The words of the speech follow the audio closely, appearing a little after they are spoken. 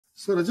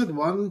So Rajat,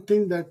 one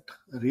thing that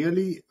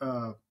really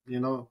uh,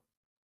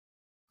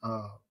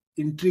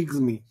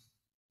 intrigues me,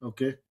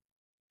 okay,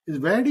 is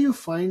where do you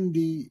find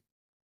the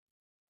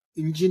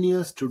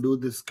engineers to do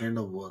this kind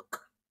of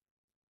work?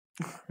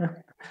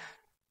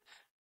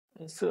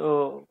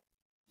 So,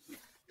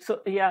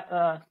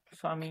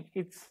 Swami,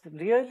 it's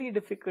really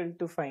difficult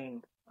to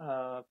find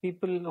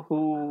people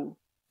who,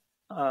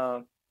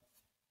 uh,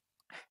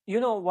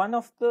 one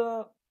of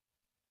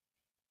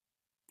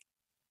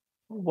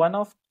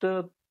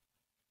the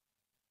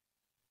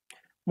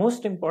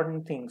most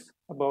important things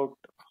about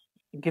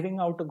giving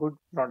out a good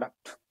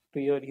product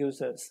to your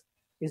users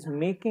is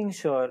making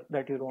sure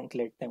that you don't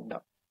let them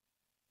down.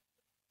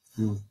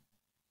 Hmm.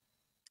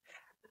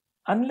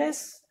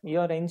 Unless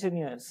your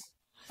engineers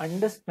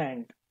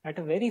understand at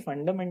a very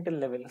fundamental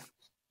level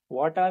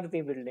what are they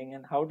building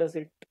and how does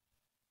it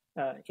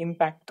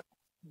impact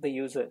the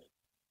user,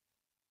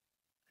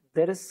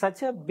 there is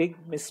such a big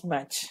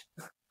mismatch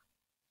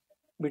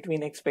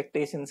between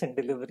expectations and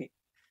delivery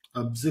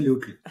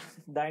Absolutely.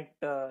 that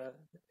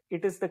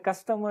it is the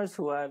customers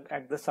who are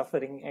at the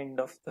suffering end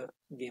of the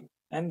game,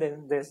 and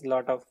then there's a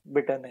lot of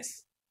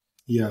bitterness.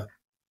 Yeah.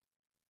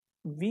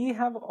 We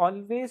have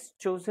always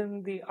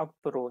chosen the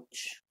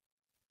approach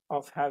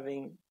of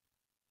having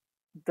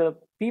the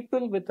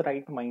people with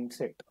right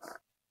mindset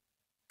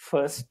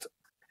first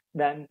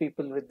than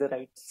people with the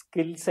right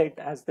skill set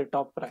as the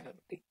top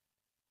priority.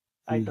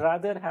 I'd Hmm.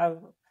 rather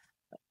have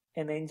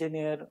an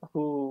engineer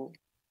who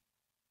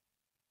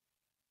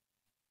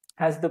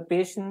has the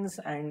patience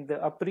and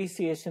the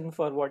appreciation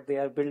for what they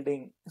are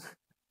building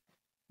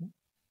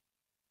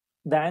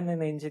than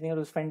an engineer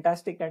who's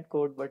fantastic at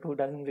code but who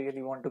doesn't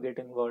really want to get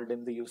involved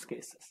in the use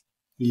cases.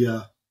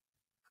 Yeah.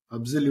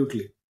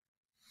 Absolutely.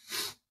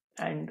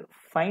 And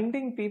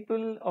finding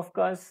people, of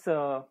course,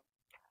 uh,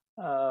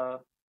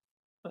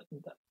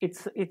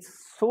 it's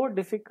so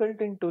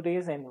difficult in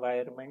today's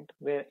environment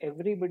where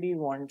everybody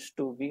wants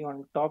to be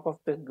on top of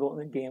the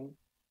game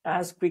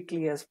as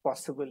quickly as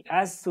possible,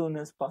 as soon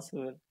as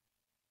possible.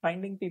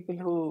 Finding people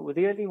who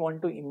really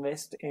want to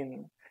invest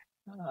in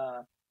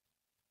uh,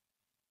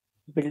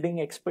 building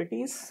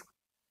expertise,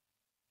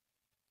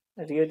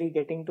 really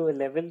getting to a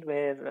level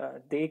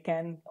where they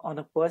can on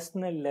a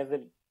personal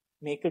level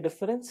make a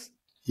difference,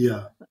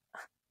 Yeah.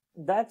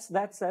 that's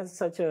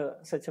such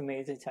a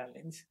major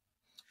challenge.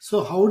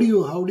 So how do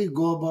you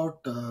go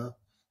about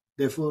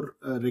therefore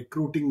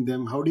recruiting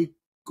them? How do you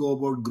go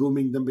about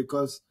grooming them?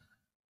 Because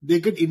they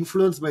get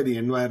influenced by the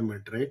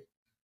environment, right?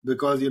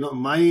 Because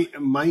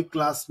my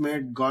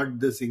classmate got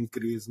this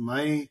increase,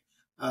 my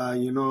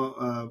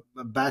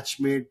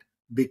batchmate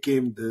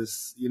became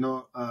this,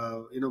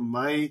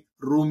 my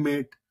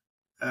roommate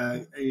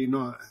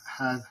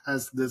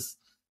has this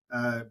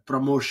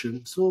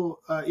promotion. So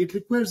it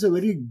requires a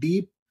very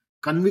deep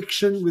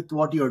conviction with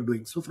what you are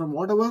doing. So from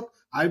whatever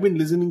I've been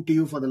listening to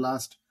you for the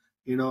last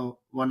 1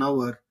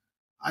 hour,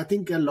 I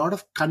think a lot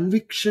of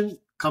conviction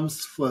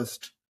comes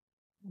first,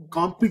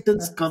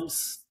 competence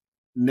comes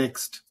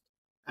next,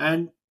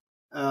 and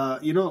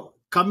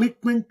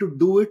commitment to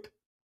do it,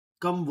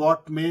 come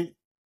what may,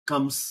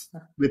 comes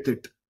with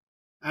it.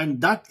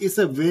 And that is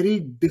a very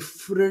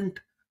different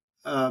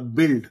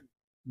build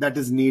that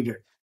is needed,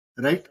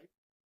 right?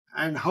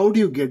 And how do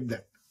you get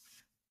that?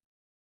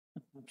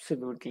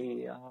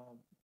 Absolutely.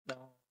 Uh,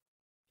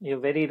 you're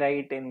very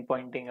right in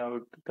pointing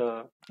out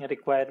the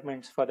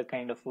requirements for the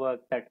kind of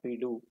work that we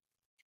do.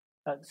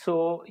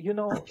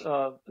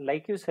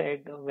 Like you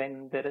said,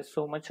 when there is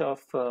so much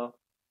of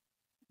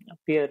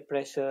peer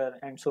pressure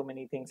and so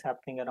many things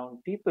happening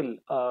around people,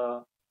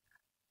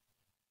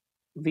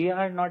 we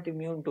are not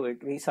immune to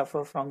it. We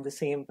suffer from the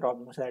same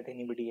problems that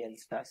anybody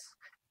else does.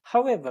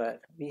 However,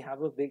 we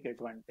have a big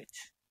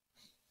advantage.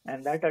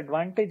 And that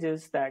advantage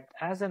is that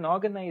as an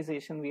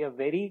organization, we are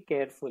very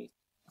careful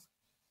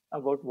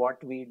about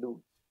what we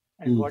do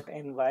and Hmm. what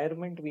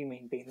environment we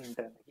maintain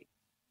internally.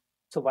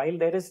 So while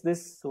there is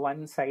this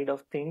one side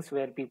of things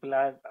where people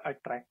are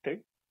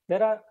attracted,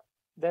 there are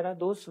there are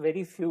those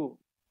very few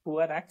who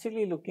are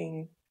actually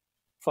looking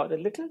for a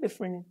little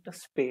different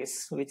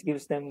space which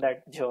gives them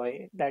that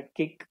joy, that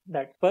kick,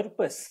 that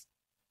purpose,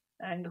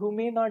 and who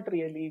may not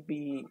really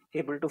be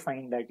able to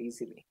find that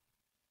easily.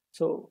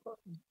 So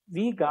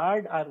we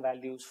guard our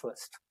values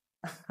first.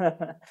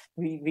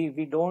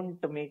 We don't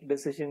make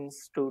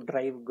decisions to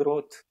drive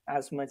growth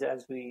as much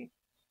as we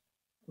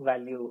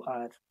value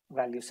our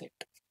value set.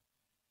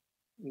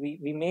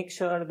 We make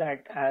sure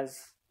that as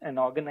an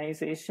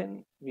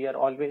organization we are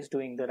always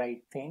doing the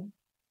right thing.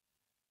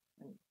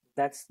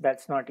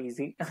 That's not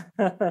easy.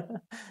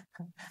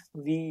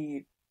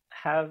 We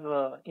have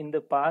in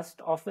the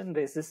past often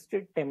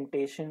resisted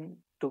temptation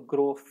to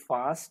grow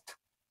fast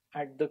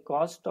at the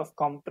cost of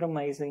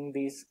compromising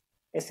these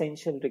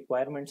essential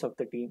requirements of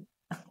the team.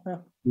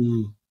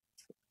 Hmm.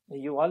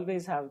 You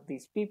always have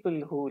these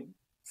people who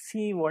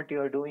see what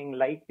you're doing,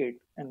 like it,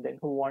 and then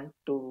who want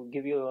to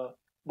give you a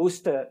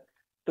booster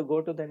to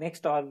go to the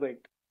next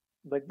orbit.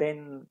 But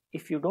then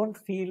if you don't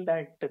feel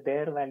that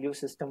their value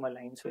system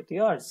aligns with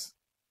yours,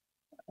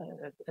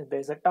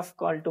 there's a tough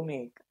call to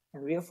make.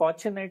 And we are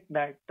fortunate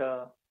that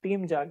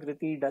Team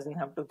Jagriti doesn't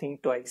have to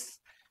think twice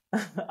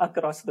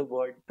across the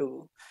board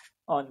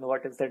on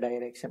what is the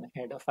direction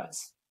ahead of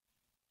us.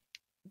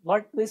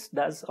 What this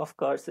does, of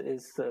course,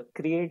 is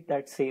create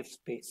that safe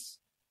space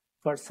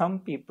for some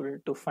people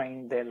to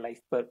find their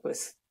life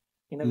purpose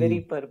in a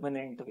very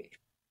permanent way.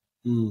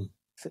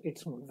 So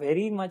it's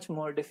very much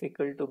more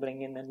difficult to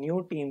bring in a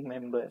new team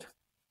member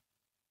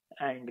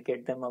and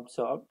get them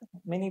absorbed.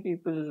 Many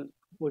people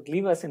would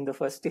leave us in the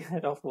first year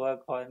of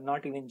work or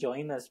not even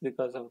join us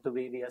because of the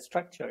way we are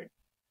structured.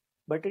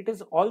 But it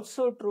is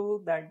also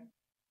true that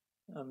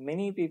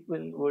many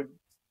people would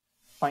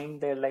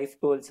find their life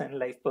goals and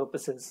life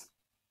purposes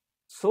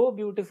so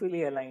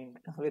beautifully aligned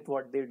with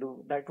what they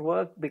do that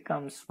work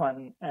becomes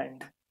fun,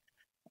 and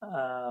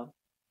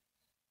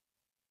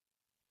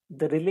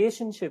the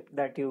relationship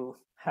that you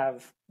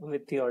have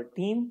with your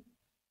team,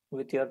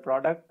 with your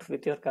product,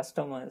 with your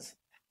customers,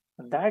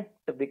 that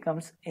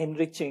becomes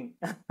enriching.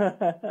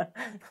 No,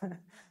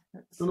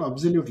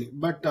 absolutely.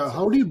 But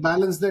how do you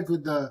balance that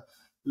with the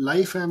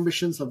life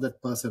ambitions of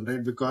that person,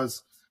 right?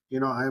 Because,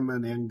 I'm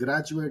a young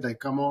graduate, I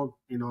come out,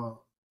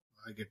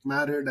 I get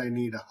married, I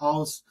need a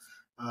house.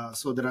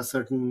 So there are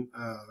certain,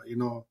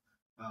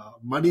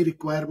 money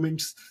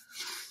requirements,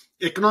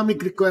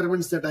 economic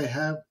requirements that I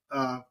have.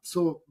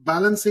 So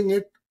balancing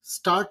it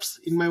starts,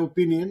 in my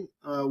opinion,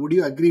 would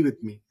you agree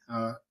with me?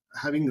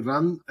 Having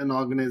run an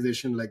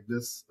organization like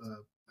this,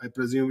 I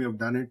presume you've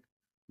done it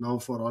now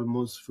for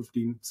almost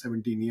 15,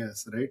 17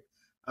 years, right?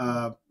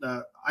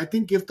 I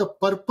think if the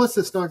purpose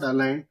is not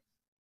aligned,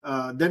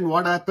 then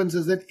what happens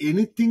is that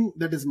anything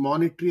that is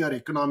monetary or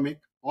economic,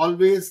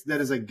 always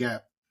there is a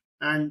gap.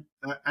 And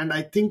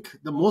I think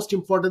the most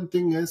important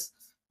thing is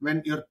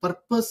when your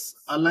purpose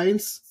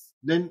aligns,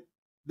 then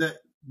the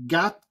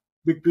gap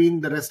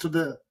between the rest of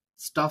the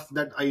stuff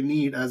that I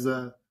need as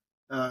a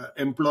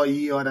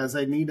employee, or as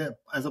I need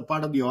as a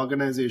part of the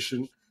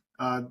organization,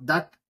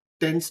 that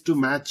tends to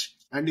match,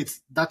 and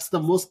that's the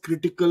most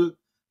critical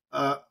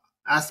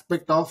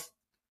aspect of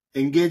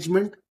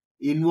engagement,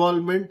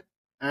 involvement,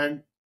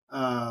 and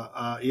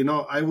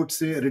I would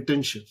say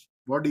retention.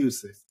 What do you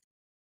say?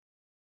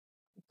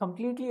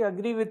 Completely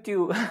agree with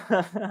you.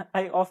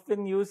 I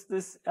often use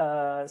this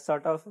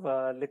sort of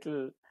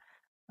little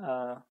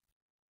uh,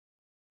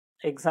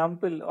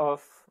 example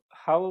of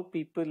how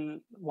people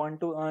want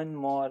to earn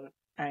more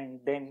and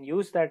then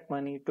use that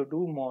money to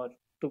do more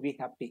to be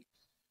happy.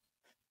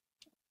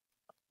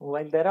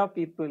 While there are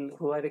people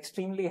who are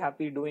extremely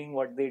happy doing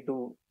what they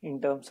do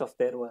in terms of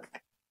their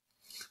work.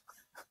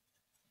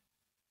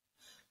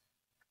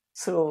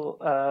 So,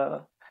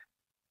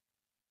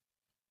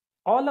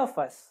 all of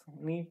us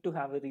need to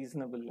have a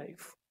reasonable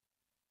life.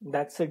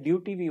 That's a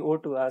duty we owe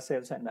to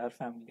ourselves and our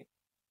family.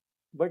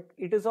 But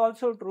it is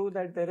also true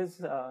that there is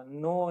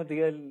no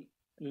real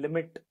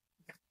limit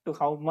to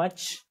how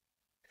much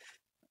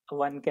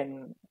one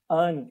can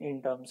earn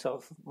in terms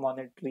of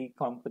monetary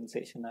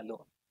compensation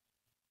alone.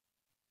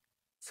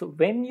 So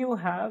when you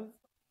have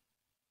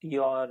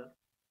your,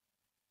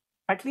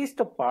 at least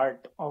a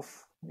part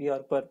of your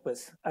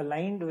purpose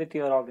aligned with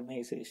your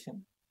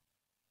organization,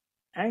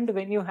 and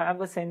when you have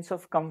a sense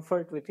of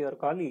comfort with your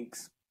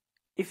colleagues,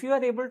 if you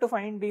are able to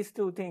find these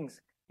two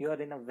things, you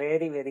are in a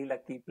very, very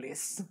lucky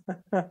place.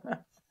 You are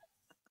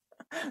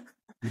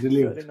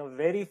Brilliant. in a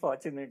very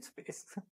fortunate space.